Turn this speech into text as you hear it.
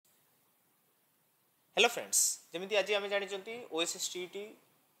Hello friends जमी आज आम जानी OSSTET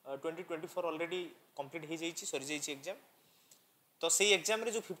 2024 ऑलरेडी कंप्लीट हो जाइए सरी जाइए एग्जाम तो सही एग्जाम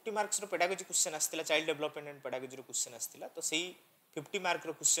रे जो 50 marks pedagogy question आसाला child development and pedagogy question आसाला तो सही 50 मार्क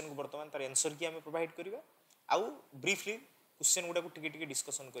क्वेश्चन को बर्तमान तार आंसर की आम प्रोवाइड करवा आउ ब्रीफली क्वेश्चन गुड़ा टिके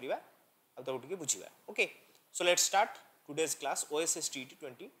डिस्कसन करवा आउ बुझा okay so let's start today's class OSSTET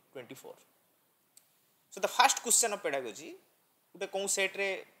 2024 so the first question of pedagogy गोटे कौन सेट रे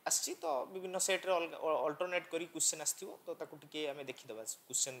आसी तो विभिन्न सेट रे अल्टरनेट करी क्वेश्चन आसथिबो तो ताकू टिके हमें देखिदबा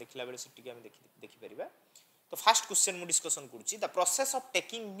क्वेश्चन देखिला बेले से टिके हमें देखि परिबा तो फर्स्ट क्वेश्चन मु डिस्कशन करूची the process of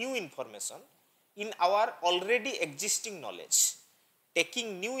taking new information in our already existing knowledge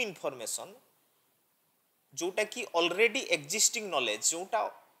taking new information जोटा कि ऑलरेडी एग्जिस्टिंग नॉलेज जोटा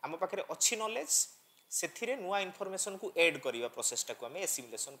आम पाखे अच्छी नॉलेज से नुआ इनफॉरमेशन को ऐड करवा प्रोसेस टाको आम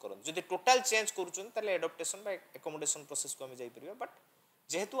एसिमुलेशन करते जदि टोटाल चेंज करें एडप्टेशन एकोमोडेशन प्रोसेस को आम जापर बट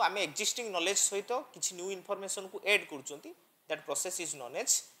जेहेतु आम एक्जिस्टिंग नॉलेज सहित किसी न्यू इनफॉरमेशन को ऐड कर that process is known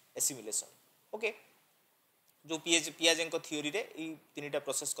as assimilation okay जो पियाजे थियोरी रे ई तीनटा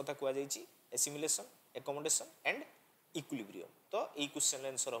प्रोसेस कथा कह जाइए एसिमुलेशन एकोमोडेशन एंड इक्विलिब्रियम तो यही क्वेश्चन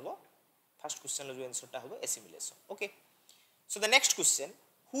आंसर हम फर्स्ट क्वेश्चन जो आंसर हम assimilation okay so the next question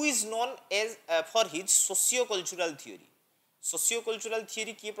who is known as for his socio-cultural theory socio-cultural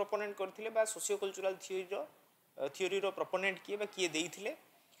theory किए proponent करथिले बा socio-cultural theory रो proponent किए बा किए देइथिले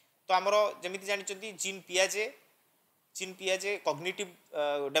तो हमरो जमिति जानिचंती जीन पियाजे cognitive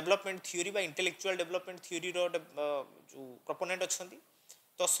development theory बा intellectual development theory रो जो proponent अछंती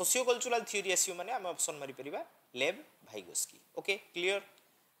तो socio-cultural theory आसियो माने हम ऑप्शन मारि परिबा लेव भाइगोस्की okay clear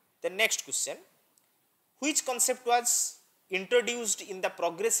the next question which concept was introduced in the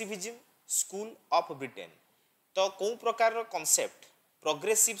progressivism school of Britain तो कौन प्रकार concept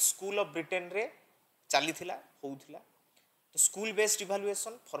progressive school of Britain रे चली होउथिला तो school based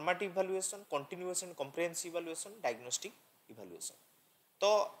evaluation formative evaluation continuous and comprehensive evaluation diagnostic evaluation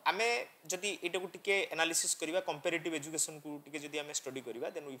तो आमे जदि एटा को टिके एनालिसिस करबा कंपैरेटिव एजुकेशन को टिके जदि आमे स्टडी करबा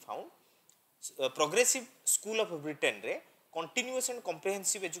then we found progressive school of Britain रे कंटीन्यूअस एंड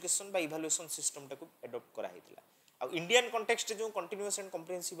कॉम्प्रिहेंसिव एजुकेशन बा इवैल्यूएशन सिस्टम टाको एडॉप्ट करा हितला इंडियन कॉन्टेक्स्ट जो continuous and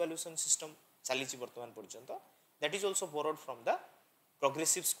comprehensive evaluation system चली वर्तमान पर्यंत that is also borrowed from the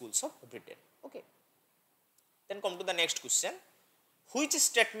progressive schools of Britain okay then come to the next question which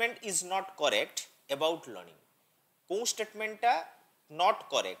statement is not correct about learning कौन स्टेटमेंटा not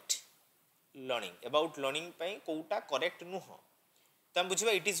correct learning about learning पई कोउटा correct नुह तो हम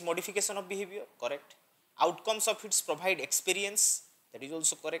बुझबा it is modification of behaviour correct outcomes of its provide experience that is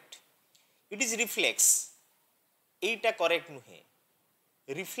also correct it is reflex Etah correct नुहे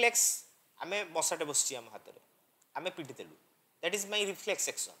reflex आमे मसाटे बसची आम हाथ रे आमे पिटी देलु that is my reflex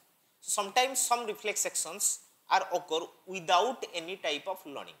action so sometimes some reflex actions are occur without any type of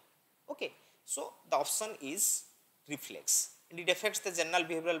learning okay so the option is reflex and it affects the general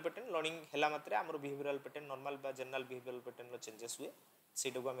behavioral pattern learning hela matre amro behavioral pattern normal ba general behavioral pattern ro changes हुए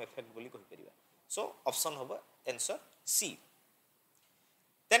सेटा को हम effect बोली कहि परिबा so option होबो answer C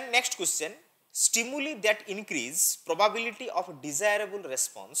then next question stimuli that increase probability of desirable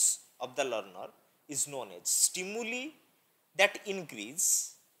response of the learner is known as stimuli that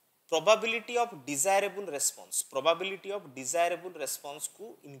increase probability of desirable response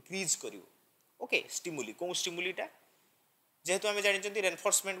को increase करियो okay stimuli कौन stimuli टा जेहेतु आमे जानि जंती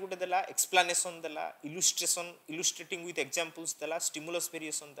reinforcement गुटे देला explanation देला इलुस्ट्रेटिंग with examples देला स्टिमुलस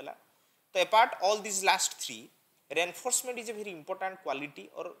वेरिएशन देला तो apart all this last three reinforcement is a very important quality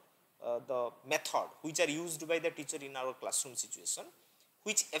और the method which are used by the teacher in our classroom situation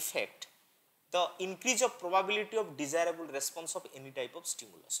which affect the increase of probability of desirable response of any type of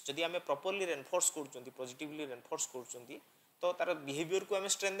stimulus जदि हमें properly reinforce करचंती positively reinforce करचंती तो तार behavior को हमें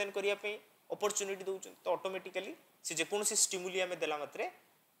strengthen करिया पे opportunity दउचंती तो automatically से जे कोनोसी stimuli हमें देला मात्रे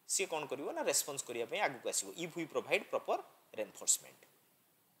से कोन करिवो ना response करिया पे आगु आसीबो if we provide proper reinforcement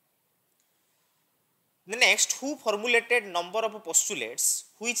The next, who formulated number of postulates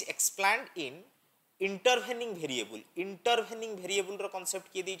which explained in intervening variable? Intervening variable row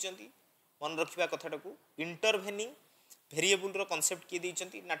concept किए देइचंती मन रखिबा कथाटा को intervening variable रो concept किए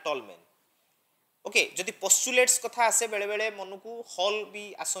देइचंती ना टॉलमैन ओके जदि postulates कथा आसे बेले बेले मन को हॉल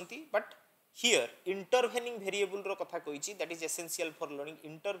भी आसंती बट हियर intervening variable रो कथा कहिची that is essential for learning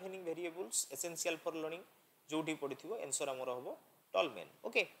intervening variables essential for learning जोठी पडिथिबो answer हमर होबो tall man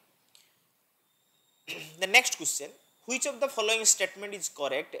okay The next question, which of the following statement is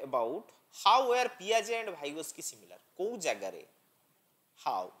correct about how were Piaget and Vygotsky similar? को जगह रे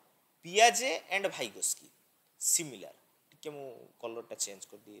how Piaget and Vygotsky similar टिके मु colour टा change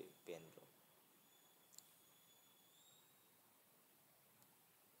कर दिए पेन रो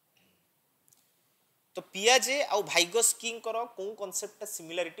तो पियाजे आउ भाइगोस्की को कॉन्सेप्ट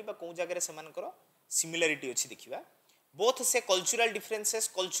सिमिलारिटी बा को जगह से सिमिलारिटी अच्छी देखिबा बोथ से कल्चरल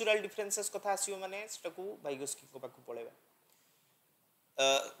डिफरेंसेस कथा आसीयो माने सेटाकू भाइगोस्की को पाकू पळेबा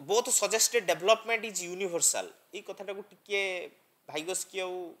both suggested development is universal ई कथाटाकू टिके भाइगोस्की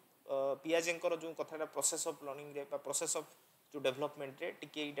आउ पियाजे जो कथाटा प्रोसेस ऑफ लर्निंग रे प्रोसेस ऑफ जो डेवलपमेंट रे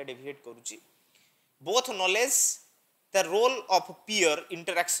टिके इटा डेविएट करूची both knowledge the role of peer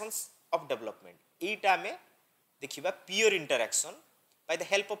interactions of development एटा में देखिबा peer interaction by the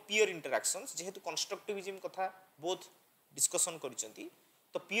help of peer interactions जेहेतु कंस्ट्रक्टिविज्म कथा बोथ डिस्कशन करिसंती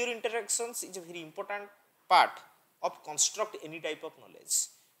तो peer interactions is a very important part of construct any type of knowledge.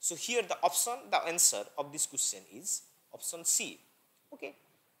 So here the answer of this question is option C. Okay,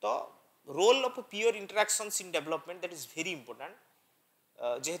 so role of peer interactions in development that is very important.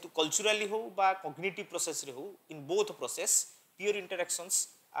 जेहेतु culturally हो बा cognitive process रे हो in both process peer interactions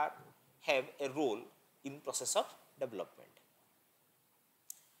are have a role in process of development.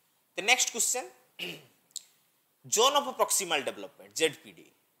 The next question zone of proximal development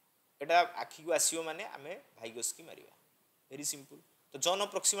ZPD. एटा आखि को आसीओ माने आमे भाइगोस्की मारिबा very simple तो जोन ऑफ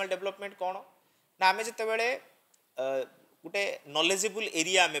प्रोक्सिमल डेवलपमेंट कोन ना आमे जते बेले गुटे नॉलेजेबल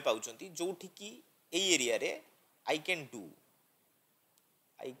एरिया आमे पाउचंती जोठी की एई एरिया रे आई कैन डू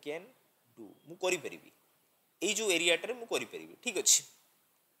मु करि परिबी एई जो एरिया टारे मु करि परिबी ठीक अछि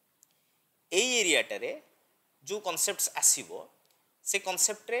एई एरिया टारे जो कांसेप्ट्स आसीबो से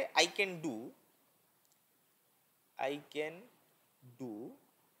कांसेप्ट रे I can do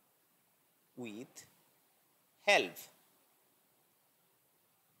with help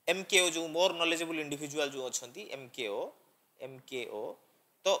MKO जो more knowledgeable individual जो अछंती MKO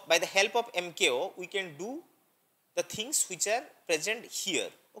तो by the help of MKO we can do the things which are present here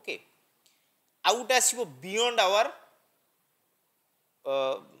okay out आसीबो beyond our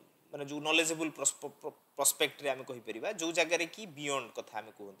माने जो knowledgeable prospect रे हम कहि परिबा जो जगह रे की beyond कथा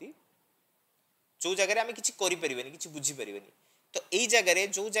हम कहंती जो जगह रे हम किछि करि परिबेनी किछि बुझी परिबेनी तो एई जगह रे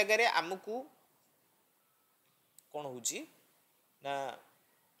जो जगह रे हमकू कोन होची ना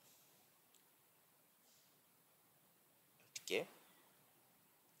ठीक है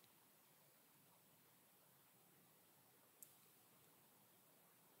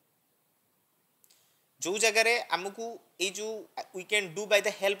जो जगह रे हमकू ए जो we can do by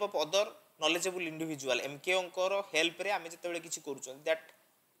the help of other knowledgeable individual MK अंकर help रे हम जते किछि करूछन that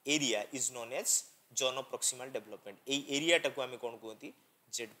area is known as zone of proximal development A area टाको हम कोन कहंती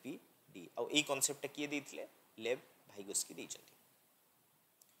जेडपीडी आ ए कांसेप्ट किए देथिले लेब भाइगोस्की दैछंती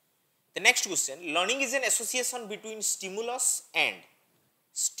the next question learning is an association between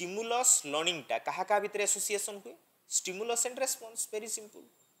stimulus learning टा कहा का भीतर एसोसिएशन हुए stimulus and response very simple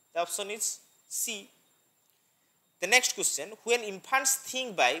the option is see the next question when infants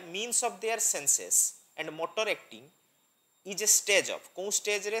think by means of their senses and motor acting is a stage of कौन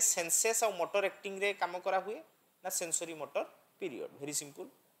stage रे senses और motor acting रे काम करा हुए ना sensory motor period very simple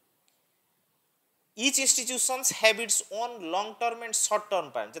each institutions have its own long term and short term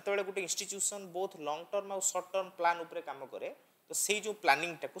plan जते बेले गुटे इंस्टीट्यूशन बोथ लॉन्ग टर्म और शॉर्ट टर्म प्लान ऊपर काम करे तो सेही जो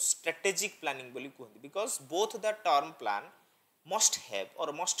प्लानिंग टाको स्ट्रेटेजिक प्लानिंग बोली कहंती because both the term plan must have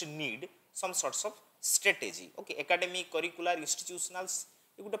और must need some sorts of strategy okay academic curricular institutionals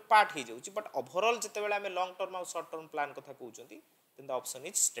ये गोटे पार्ट हो जाउची बट ओवरऑल जते बेले हमें लॉन्ग टर्म और शॉर्ट टर्म प्लान कथा कहउचंती then the option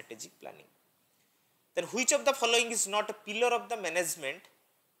is strategic planning then which of the following is not a pillar of the management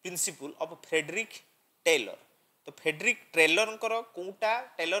principle of Frederick Taylor तो फ्रेडरिक टेलर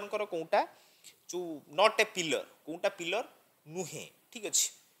कोटा जो not a pillar Kota pillar नुहे ठीक अछि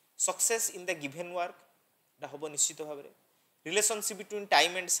success in the given work दा होबो निश्चित भाबरे relationship between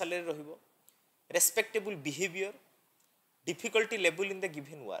time and salary रहिबो respectable behaviour difficulty level in the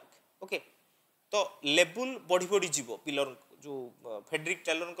given work okay तो लेवल बढ़ी जीवो पिलर जो फ्रेडरिक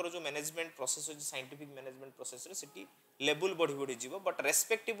टेलर जो मैनेजमेंट प्रोसेस हो साइंटिफिक मैनेजमेंट प्रोसेस रे सेटी लेवल बढ़ी जीवो but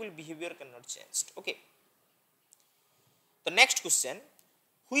respectable behaviour can not changed okay तो next question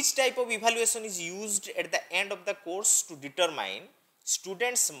which type of evaluation is used at the end of the course to determine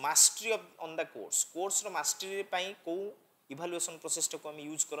students mastery on the course row mastery पई को evaluation process को हम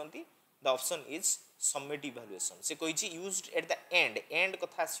use करंती the option is summative evaluation से कहिछि used at the end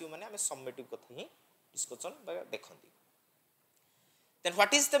कथा आसियो माने हम summative कथा ही discussion देखंती then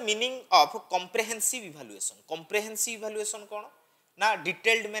what is the meaning of comprehensive evaluation कोन ना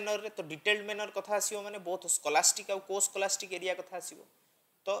डिटेल्ड मैनर रे तो डिटेल्ड मैनर कथा आसियो माने बोथ स्कोलास्टिक और को स्कोलास्टिक एरिया कथा आसियो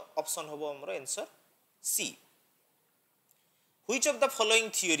तो ऑप्शन होबो हमरो answer C which of the following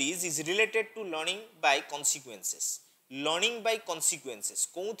theories is related to learning by consequences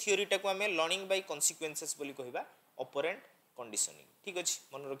को थियोरी टाको हमें लर्निंग बाय कॉन्सिक्वेंसेस बोली कहबा ऑपरेंट कंडीशनिंग ठीक अच्छे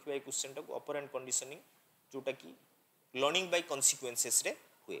मन रखा क्वेश्चन टाक ऑपरेंट कंडीशनिंग जोटा कि लर्निंग बाय कॉन्सिक्वेंसेस रे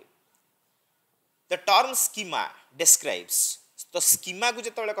हुए द टर्म स्कीमा डिस्क्राइब्स तो स्कीमा को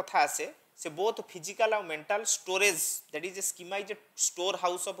जो कथा आसे से बोथ फिजिकल और mental storage that is a schema is a store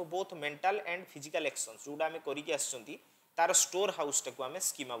house of both mental and physical actions जोटा आम करिक आछंती तार स्टोर हाउस टाको आम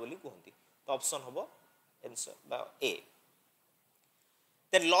स्कीमा बोली कहंती तो ऑप्शन हबो आंसर बा ए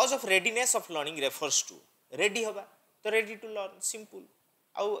the laws of readiness of learning refers to ready हबा तो रेडी टू लर्न सिंपल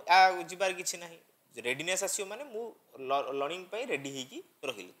आउ आ जिबार किछि नाही रेडीनेस आसियो माने मु लर्निंग पई रेडी हेकी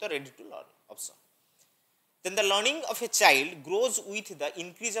रहिली तो ready to learn option then the learning of a child grows with the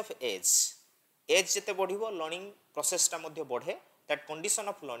increase of age jete बढ़िबो learning process टा मध्ये बढ़े that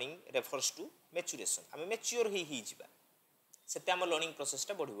condition of learning refers to maturation आमे मैच्योर ही जिबा सेते हम learning process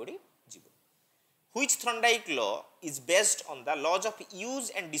टा बढ़ी बढ़ी जिवो which Thorndike law is based on the laws of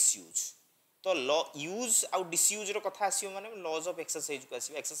use and disuse तो law use आउ disuse रो कथा आसीयो माने laws of exercise को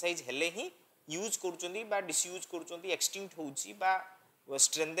आसीयो exercise हेले ही यूज करूचंदी बा disuse करूचंदी extinct होउची बा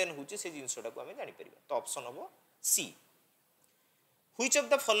स्ट्रेंथेन होची से जिंसटा को हमें जानि परिबा तो ऑप्शन हबो सी which of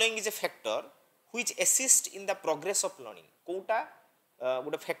the following is a factor which assist in the progress of learning Kota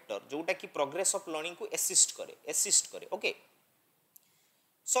गोटे फैक्टर जोटा कि प्रोग्रेस ऑफ लर्निंग को असिस्ट करे ओके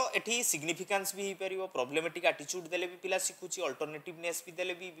सो एठी सिग्निफिकेंस भी ही परिबो प्रॉब्लमेटिक एटीट्यूड देले भी पिला सिखुची अल्टरनेटिवनेस भी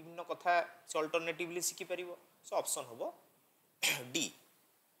देले भी विभिन्न कथा से अल्टरनेटिवली सिखि परिबो सो ऑप्शन हबो D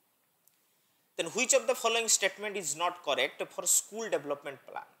then which of the following statement is not correct for school development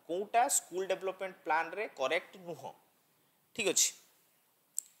plan Kota school development plan रे correct नुह ठीक अछि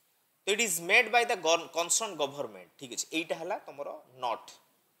तो it is made by the concerned government ठीक अछि एटा हला तमरो not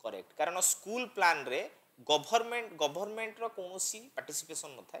correct कारण school plan रे गवर्नमेंट रो कोनोसी पार्टिसिपेशन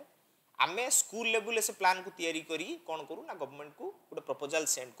न थाए आमे स्कूल लेवल से प्लान को तैयारी करी कोन करू ना गवर्नमेंट को गोटे प्रपोजल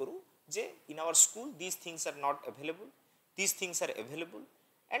सेंड करू जे in our school these things are not available these things are available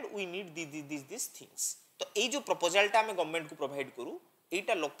and we need these things तो ए जो प्रपोजल टा हमें गवर्नमेंट को प्रोवाइड करू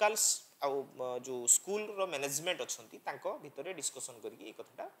एटा लोकल जो स्कूल रो मैनेजमेंट अछंती तांको भितरे डिस्कशन करके ए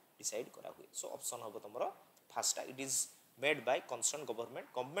कथाटा डिसाइड करा हुए सो ऑप्शन हबो तमरो first it is made by concern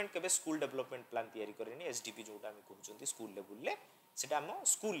government केबे स्कूल डेवलपमेंट प्लान तैयारी करेनी एसडीपी जोटा हम कहउचंती स्कूल लेवल ले सेटा हम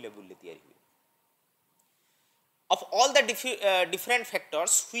स्कूल लेवल ले तैयारी हुए of all the different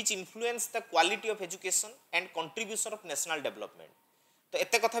factors which influence the quality of education and contribution of national development तो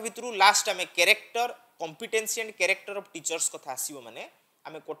एते कथा भितरु लास्ट आमे character competency and character of teachers कथा आसीबो माने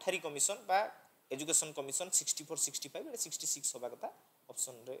आमे कोठारी कमिशन बा एजुकेशन कमिशन 64 65 66 होबा कथा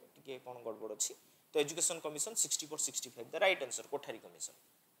ऑप्शन रे टिके कोन गड़बड़ अछि तो education commission 64 65 the right answer Kothari commission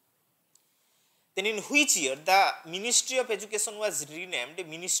then in which year the ministry of education was renamed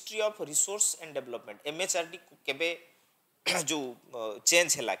ministry of resource and development mhrd केबे जो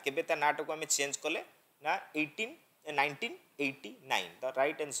चेंज हला केबे ता नाटक को हमें चेंज कले ना 1989 द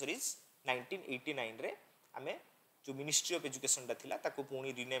राइट आंसर इज 1989 रे हमें जो मिनिस्ट्री ऑफ एजुकेशन दा थिला ताको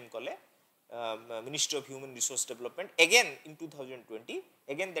पुनी रीनेम कले ministry of human resource development again in 2020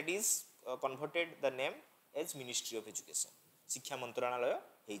 again that is converted the name as ministry of education शिक्षा मंत्रालय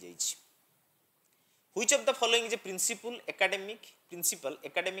हे जाइछि which of the following is a principal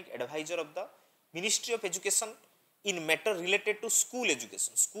academic adviser of the ministry of education in matter related to school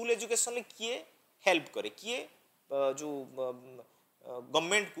education ले किए help करे किए जो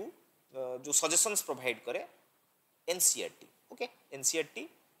government को जो सजेशंस प्रोवाइड करे NCERT okay NCERT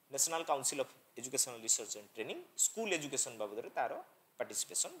national council of educational research and training school education बाबद तार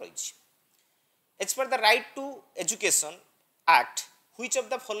participation रही as per the right to education act which of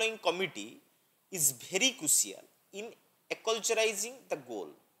the following committee is very crucial in एक्चुअलाइजिंग the goal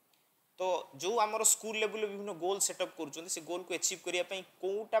तो जो आमर school level विभिन्न गोल setup कर से गोल को achieve करने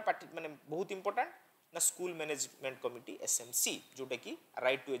कोटा माने बहुत इंपोर्टेंट ना स्कूल मैनेजमेंट कमिटी एसएमसी जोटा कि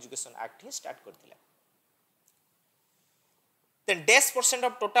right to education act he start करथिला then -%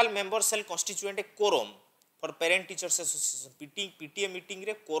 of total members shall constitute a quorum for parent teachers association PTA meeting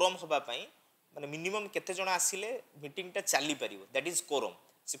रे quorum होबा पई माने मिनिमम केते जण आसीले मीटिंग ता चली परिबो दैट इज quorum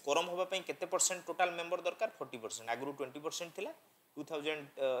से quorum होबा पई केते परसेंट टोटल मेंबर दरकार 40% आगु 20% थिला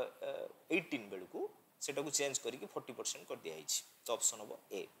 2018 बेलकू सेटा को चेंज करिके 40% कर दिया हिच तो ऑप्शन होबो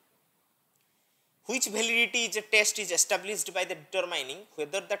ए which validity is a test is established by the determining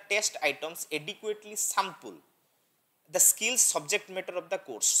whether the test items adequately sample the skills subject matter of the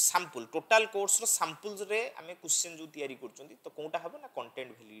course sample total course ro samples रे हमें question जो तैयारी करचंती तो कोटा हबो ना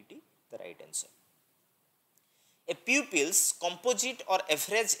content validity the right answer a pupil's composite or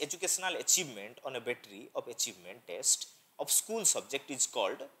average educational achievement on a battery of achievement test of school subject is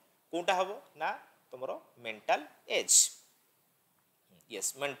called Kota हबो ना तमरो mental age yes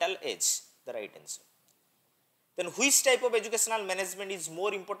mental age the right answer then which type of educational management is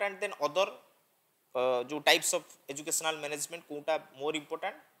more important than other जो types of educational management Kota more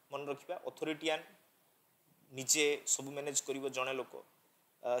important मन रखिबा अथॉरिटियन निजे सब manage करिवो जणे लोक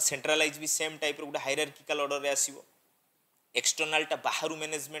centralise भी same type रो गुडा hierarchical order रे आसीबो external टा Bahru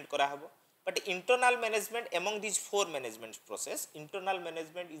management करा हबो but internal management among these four management process internal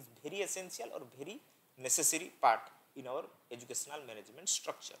management is very essential or very necessary part in our educational management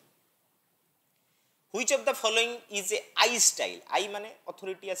structure. Which of the following is a I style? I माने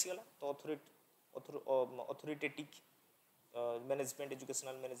authority आसीगला तो authoritative management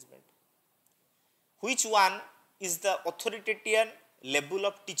educational management. Which one is the authoritarian level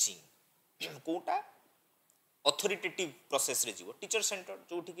of teaching? Kota authoritative process रे जीवो teacher centre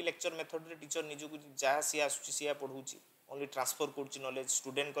जोठी की lecture method रे teacher निजो को जहा सिया आसुची सिया पढौची ओनली ट्रांसफर करची नॉलेज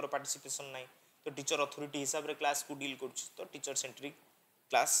स्टूडेंट कर पार्टिसिपेशन नाही तो टीचर अथॉरिटी हिसाब रे क्लास को डील करची तो टीचर सेंट्रिक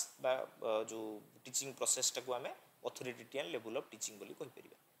क्लास बा जो टीचिंग प्रोसेस टा को हमें अथॉरिटेरियन लेवल ऑफ टीचिंग बोली कहि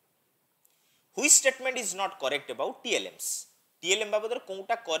परिबा. Which statement is not correct about TLMs? TLM बाबद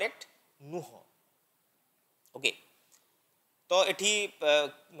कोनटा correct नुह. ओके तो एठी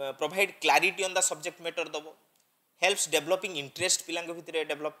provide clarity on the subject matter दबो हेल्प्स डेवलपिंग इंटरेस्ट पिलांग भितरे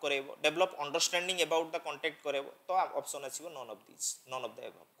develop करेबो develop understanding about the content करेबो तो option आसीबो none of the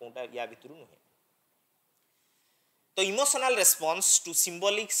above कोनटा या भितरु नुहे. तो emotional response to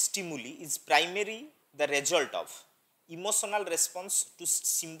symbolic stimuli is primary the result of emotional response to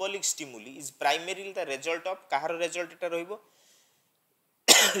symbolic stimuli is primary the result of Kahar result Etah रहइबो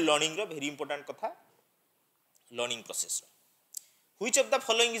learning row very important कथा learning process. Which of the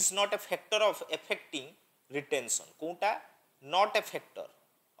following is not a factor of affecting retention? Kota not a factor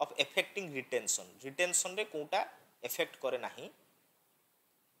of affecting retention. Retention रे Kota affect करे नाही.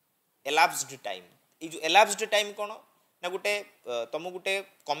 elapsed time. ये जो elapsed time कोन ना गुटे तमु गुटे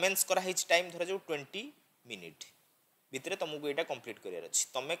comments करा hitch time धरा जो 20 मिनिट भितरे तमु को एटा कंप्लीट करियर अछि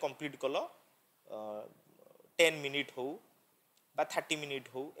तमे कंप्लीट कलो 10 मिनिट हो बा 30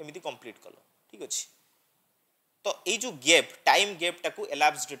 मिनिट हो एमिति कंप्लीट कलो ठीक अछि. तो ये जो गैप टाइम गैप टाकू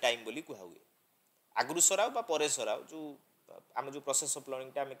elapsed टाइम बोली कुहा हुए आगरु सराव बा परे सराव जो आम जो प्रोसेस ऑफ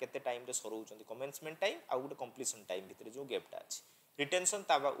लर्निंग टा हम केते टाइम रे सराउचंती कमेंसमेंट टाइम आ गुटे कंप्लीशन टाइम भितर जो गैप टा अछि रिटेंशन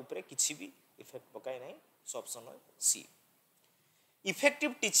ताबा ऊपर किछि भी इफेक्ट पकाय नै सो ऑप्शन है सी.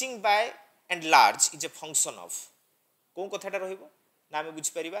 Effective teaching bye and large is a function of cone कथाटा रहइबो ना हम बुझ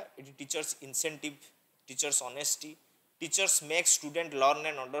परिबा eighty teachers incentive teachers honesty teachers make student learn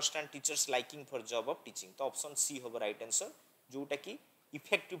and understand teachers liking for job of teaching तो ऑप्शन सी होबो right answer जोटा की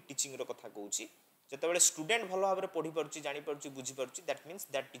effective teaching रो कथा कहूची जतबेले student भलो भाबरे पढी परची जानि परची बुझी परची that means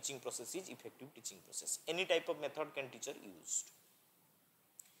that teaching process is effective teaching process. Any type of method can teacher used.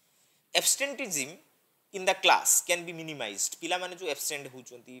 Absenteeism in the class can be minimised पिला माने जो एब्सेंट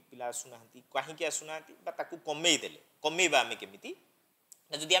होचंती पिला आसुनाहंती काहे के आसुनाहंती बा ताकू कमेई देले कमेइबा हमें केमिति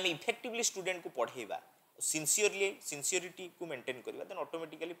ना जदि हम इफेक्टिवली स्टूडेंट को पढेइबा सिंसियरिटी को मेंटेन करिबा देन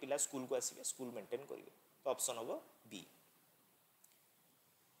ऑटोमेटिकली पिला स्कूल को आसीबे स्कूल मेंटेन करिवे तो ऑप्शन होबो B.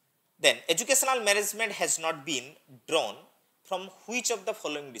 Then educational management has not been drawn from which of the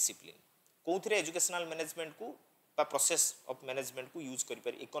following discipline कोथरे educational management को बा प्रोसेस ऑफ मैनेजमेंट को यूज करि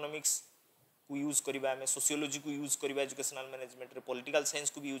पारि इकोनॉमिक्स को यूज करिबा हमें सोशियोलॉजी को यूज करिबा एजुकेशनल मैनेजमेंट रे पॉलिटिकल साइंस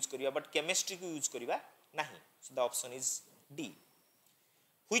को भी यूज करिबा बट केमिस्ट्री को यूज करिबा नाही so the option is D.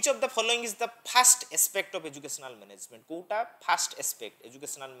 Which of the following is the first aspect of educational management? Kota first aspect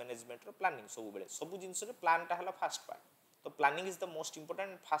educational management row planning सब बेले सब जिंस रे plan टा हला first part तो planning is the most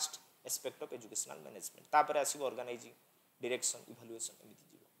important and first aspect of educational management. तापर आसीबो organizing direction evaluation एमिति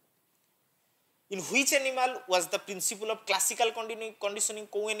जीवो. In which animal was the principle of classical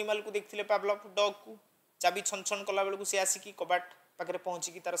conditioning को animal को देखथिले पावलव डॉग को चाबी छन छन कला बेले को से आसी की कबाट पाखरे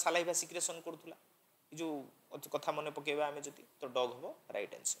पहुंची की तार सालाइभा सिक्रेशन करथुला जो कथा मने पकेबा हमें जति तो डॉग होबो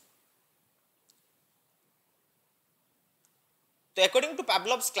राइट आंसर. तो according to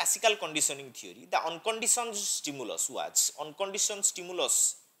Pavlov's classical conditioning theory the unconditioned stimulus was unconditioned stimulus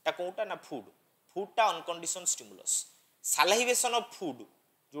ता कोटा ना फूड ता unconditioned stimulus salivation of food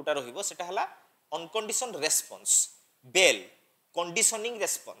जोटा रहिबो सेटा हला unconditioned response bell conditioning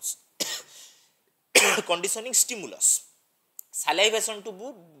response conditioning stimulus salivation to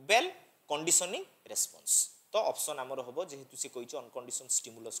bell conditioning response तो option हमर होबो जेहेतु से कहिछ अनकंडीशन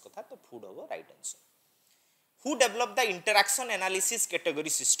स्टिमुलस कथा तो फूड होबो right answer. Who develop the interaction analysis category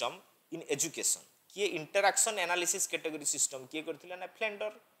system in education किए इंटरैक्शन एनालिसिस कैटेगरी सिस्टम किए करथिला ना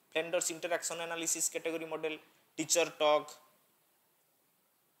Flanders interaction analysis category model teacher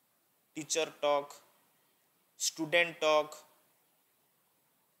talk student talk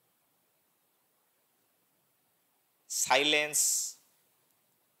silence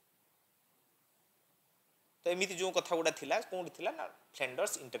तो एमती जो कथा गुड़ा थिला कौन थिला ना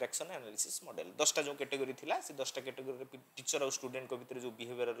फ्लेंडर्स इंटरैक्शन एनालिसिस मॉडल 10टा जो कैटेगरी थिला से 10टा कैटेगरी टीचर और स्टूडेंट को भीतर जो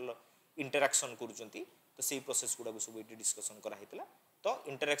बिहेवियरल इंटरैक्शन करूचंती तो सेही प्रोसेस गुड़ा सब एटी डिस्कशन करा हितला तो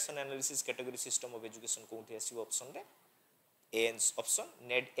interaction analysis category system of education कोठी आसीबो ऑप्शन रे A option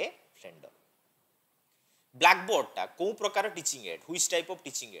Ned A Flander black board टा को प्रकार teaching add which type of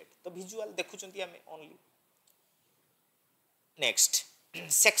teaching add तो विजुअल देखुचंती हमें only next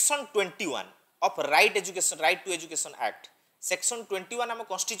section 21 of right to education act section 21 हम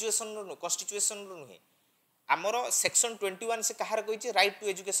constitution नुहे हमरो section 21 से कहार कहिछि right to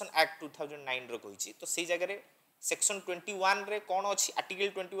education act 2009 रो कहिछि तो सेही जगह रे section 21 रे कोन अछि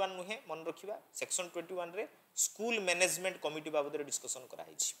article 21 नुहे मन रखिबा section 21 रे स्कूल मैनेजमेंट कमिटी बाबद रे डिस्कशन करा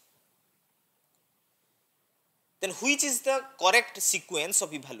हिछि then which is the correct sequence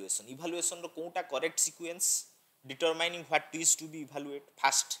of evaluation row Kota correct sequence determining what is to be evaluate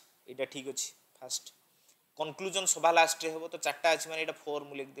first एटा ठीक अछि फर्स्ट कंक्लूजन सभा लास्ट रे हेबो तो चारटा अछि माने एटा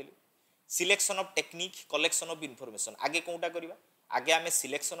फॉर्म लिख देली selection of technique collection of information आगे कोनटा करिवा आगे हमें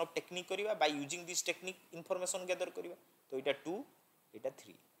selection of technique करिवा by using this technique information gather करिवा तो एटा 2 एटा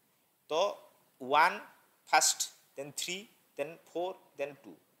 3 तो 1 first then 3 then 4 then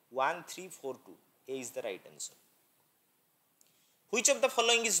 2 1 3 4 2 A is the right answer which of the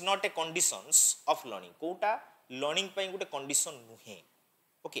following is not a conditions of learning Kota learning पई गुटे condition नुहे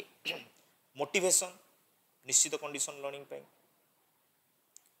okay motivation निश्चित condition learning pi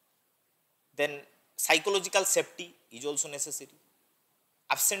then psychological safety is also necessary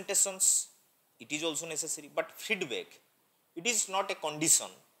absenteeisms it is also necessary but feedback it is not a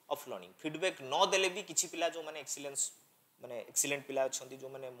condition of learning feedback न देले भी किछि पिला जो माने excellent पिला अछंती जो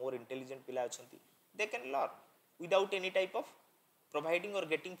माने more intelligent पिला अछंती they can learn without any type of providing or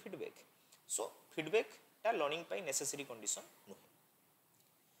getting feedback so feedback ता learning पाई necessary condition नुहे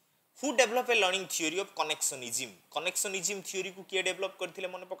Who develop a learning theory of connectionism theory को किए डेवलप करथिले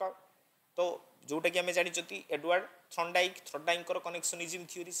मन पकाओ तो जोटा कि हमें जानि चती एडवर्ड थ्रॉन्डाइक कर कनेक्शनिज्म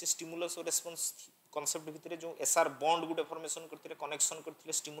थ्योरी से स्टिमुलस और रिस्पांस कांसेप्ट भितरे जो एसआर बॉन्ड गुटे फॉर्मेशन करथिले कनेक्शन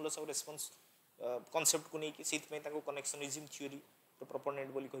करथिले स्टिमुलस और रिस्पांस कांसेप्ट को नै कि सेत में ताको कनेक्शनिज्म थ्योरी रो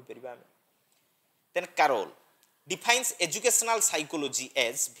प्रोपोनेंट बोली कहि परिबा हमें then carol defines educational psychology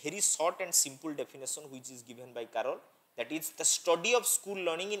as very short and simple definition which is given by Carroll that is the study of school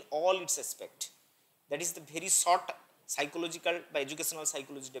learning in all its aspect that is the very short psychological by educational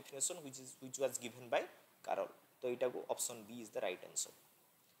psychology definition which was given by Carroll so ita ko option B is the right answer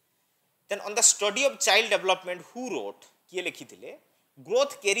then on the study of child development who wrote kiye lekhithile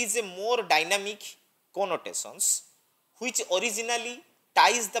growth carries a more dynamic connotations which originally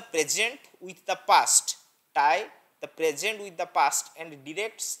ties the present with the past tie the present with the past and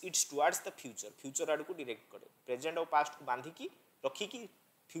directs it towards the future आड़ को direct करे present और past को बांधी की रखी की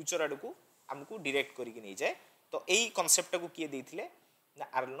future आड़ को हमको direct करी की नहीं जाए तो यही concept को किए देथिले ना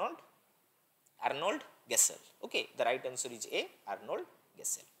Arnold Gesell okay the right answer is A Arnold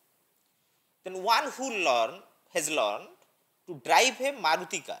Gesell then one who has learned to drive a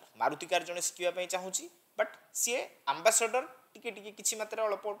Maruti car जने सिखिबा पई चाहूची but सी ambassador टिके किछि मात्रा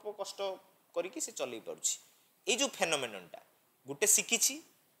अल्प कष्ट करी की से चलै पड़ुची ए जो फेनोमेनन टा गुटे सिखिछि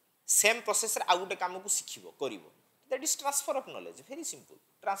सेम प्रोसेस रे आ गुटे काम को सिखिबो करिवो that is transfer of knowledge very simple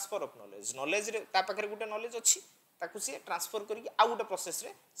transfer of knowledge रे ता पाखरे गुटे नॉलेज अछि ताकू से ट्रांसफर करी आ गुटे प्रोसेस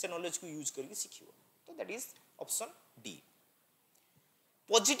रे से नॉलेज को यूज करी सिखिबो तो that is option D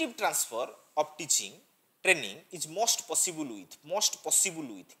positive transfer of teaching training is most possible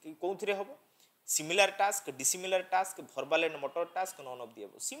with कोथरे हबो similar task dissimilar task verbal and motor task none of the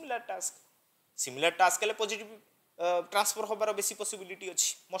above similar task ले positive transfer होबार बेसी possibility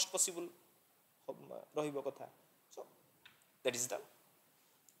अछि most possible रहिबो कथा so that is the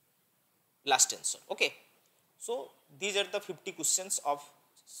last answer okay so these are the 50 questions of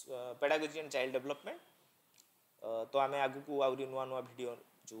pedagogy and child development तो आमे आगु को आउरी नुवा वीडियो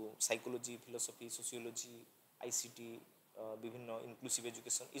जो साइकोलॉजी फिलोसफी सोशियोलॉजी आईसीटी विभिन्न इंक्लूसिव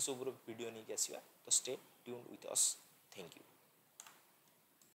एजुकेशन इस सब वीडियो नहीं आसीबा तो stay tuned with us thank you